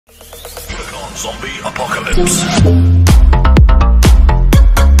Zombie apocalypse.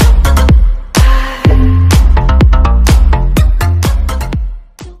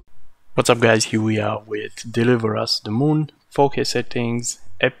 What's up guys, here we are with Deliver Us the Moon, 4K settings,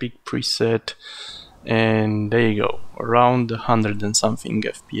 epic preset, and there you go, around 100 and something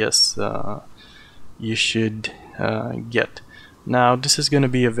FPS you should get. Now this is gonna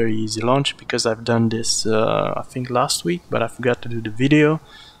be a very easy launch because I've done this I think last week, but I forgot to do the video,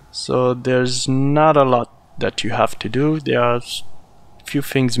 so there's not a lot that you have to do. There are a few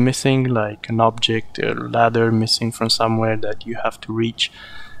things missing, like an object, a ladder missing from somewhere that you have to reach.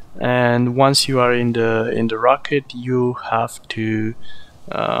 And once you are in the rocket, you have to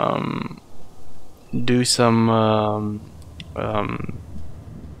do some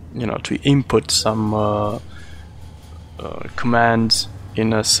you know, to input some commands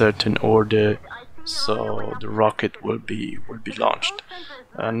in a certain order, so the rocket will be launched.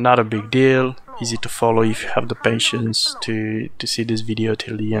 Not a big deal, easy to follow. If you have the patience to see this video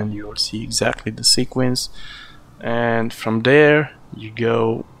till the end, you will see exactly the sequence, and from there you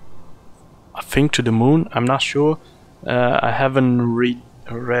go, I think, to the moon. I'm not sure. I haven't read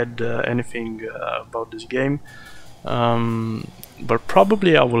anything about this game, but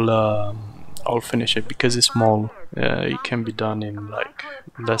probably I'll finish it because it's small. It can be done in like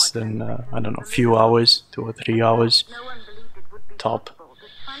less than I don't know, few hours, 2 or 3 hours top.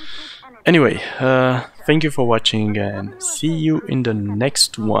 Anyway, thank you for watching and see you in the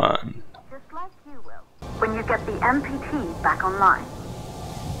next one. Just like you will, when you get the MPT back online.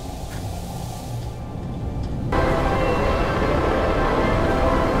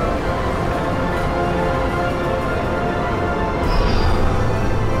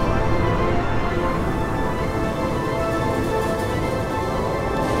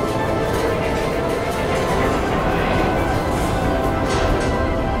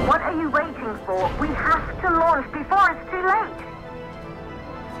 We have to launch before it's too late.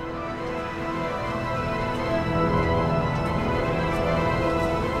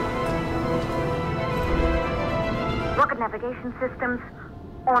 Rocket navigation systems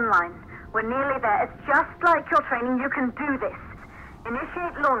online. We're nearly there. It's just like your training. You can do this.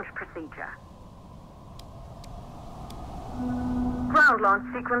 Initiate launch procedure. Ground launch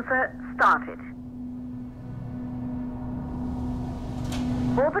sequencer started.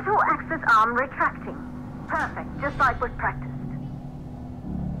 Orbital axis arm retracting. Perfect, just like we've practiced.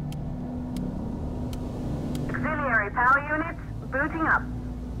 Auxiliary power units booting up.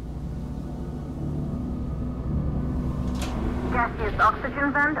 Gaseous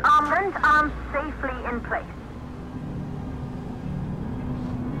oxygen vent armament arms safely in place.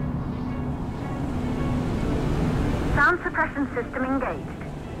 Sound suppression system engaged.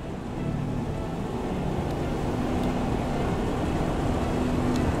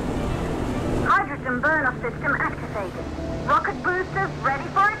 Hydrogen burn-off system activated. Rocket boosters ready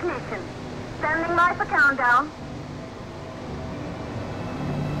for ignition. Standing by for countdown.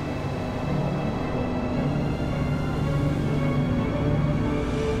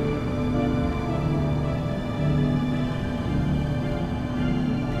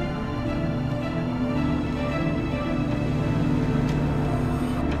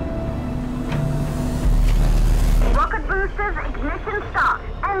 Rocket boosters ignition start.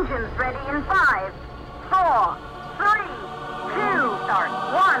 Engines ready in 5, 4, 3, 2, start,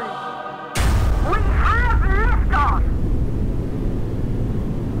 1. We have liftoff!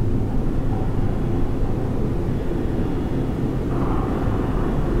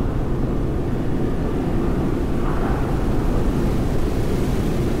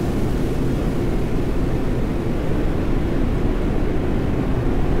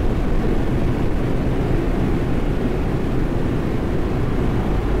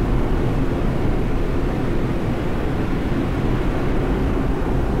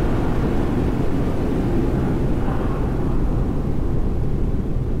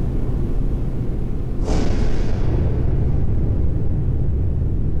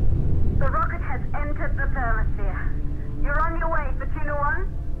 You're on your way for Tuna 1.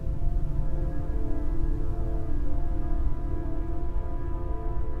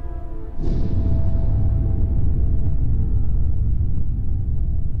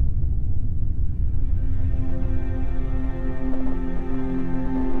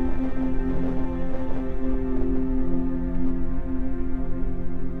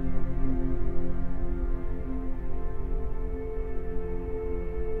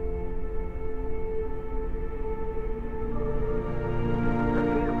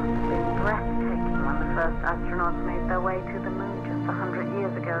 Astronauts made their way to the moon just 100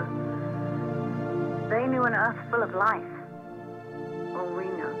 years ago. They knew an Earth full of life. All we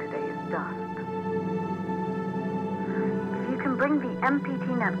know today is dust. bring the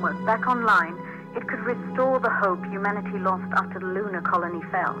MPT network back online, it could restore the hope humanity lost after the lunar colony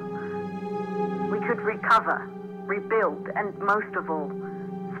fell. We could recover, rebuild, and most of all,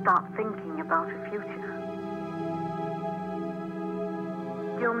 start thinking about a future.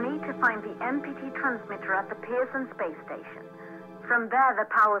 You'll need to find the MPT transmitter at the Pearson space station. From there, the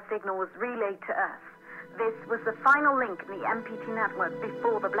power signal was relayed to Earth. This was the final link in the MPT network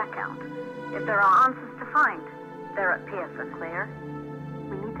before the blackout. If there are answers to find, they're at Pearson. Claire,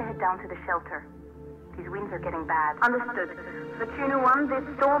 we need to head down to the shelter. These winds are getting bad. Understood. For Tuna 1, this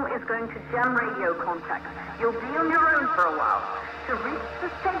storm is going to jam radio contact. You'll be on your own for a while. To reach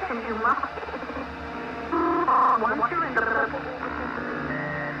the station, you must... Once you're in the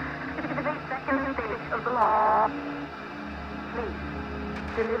second stage of the law, please,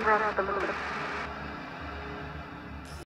 deliver us the loop.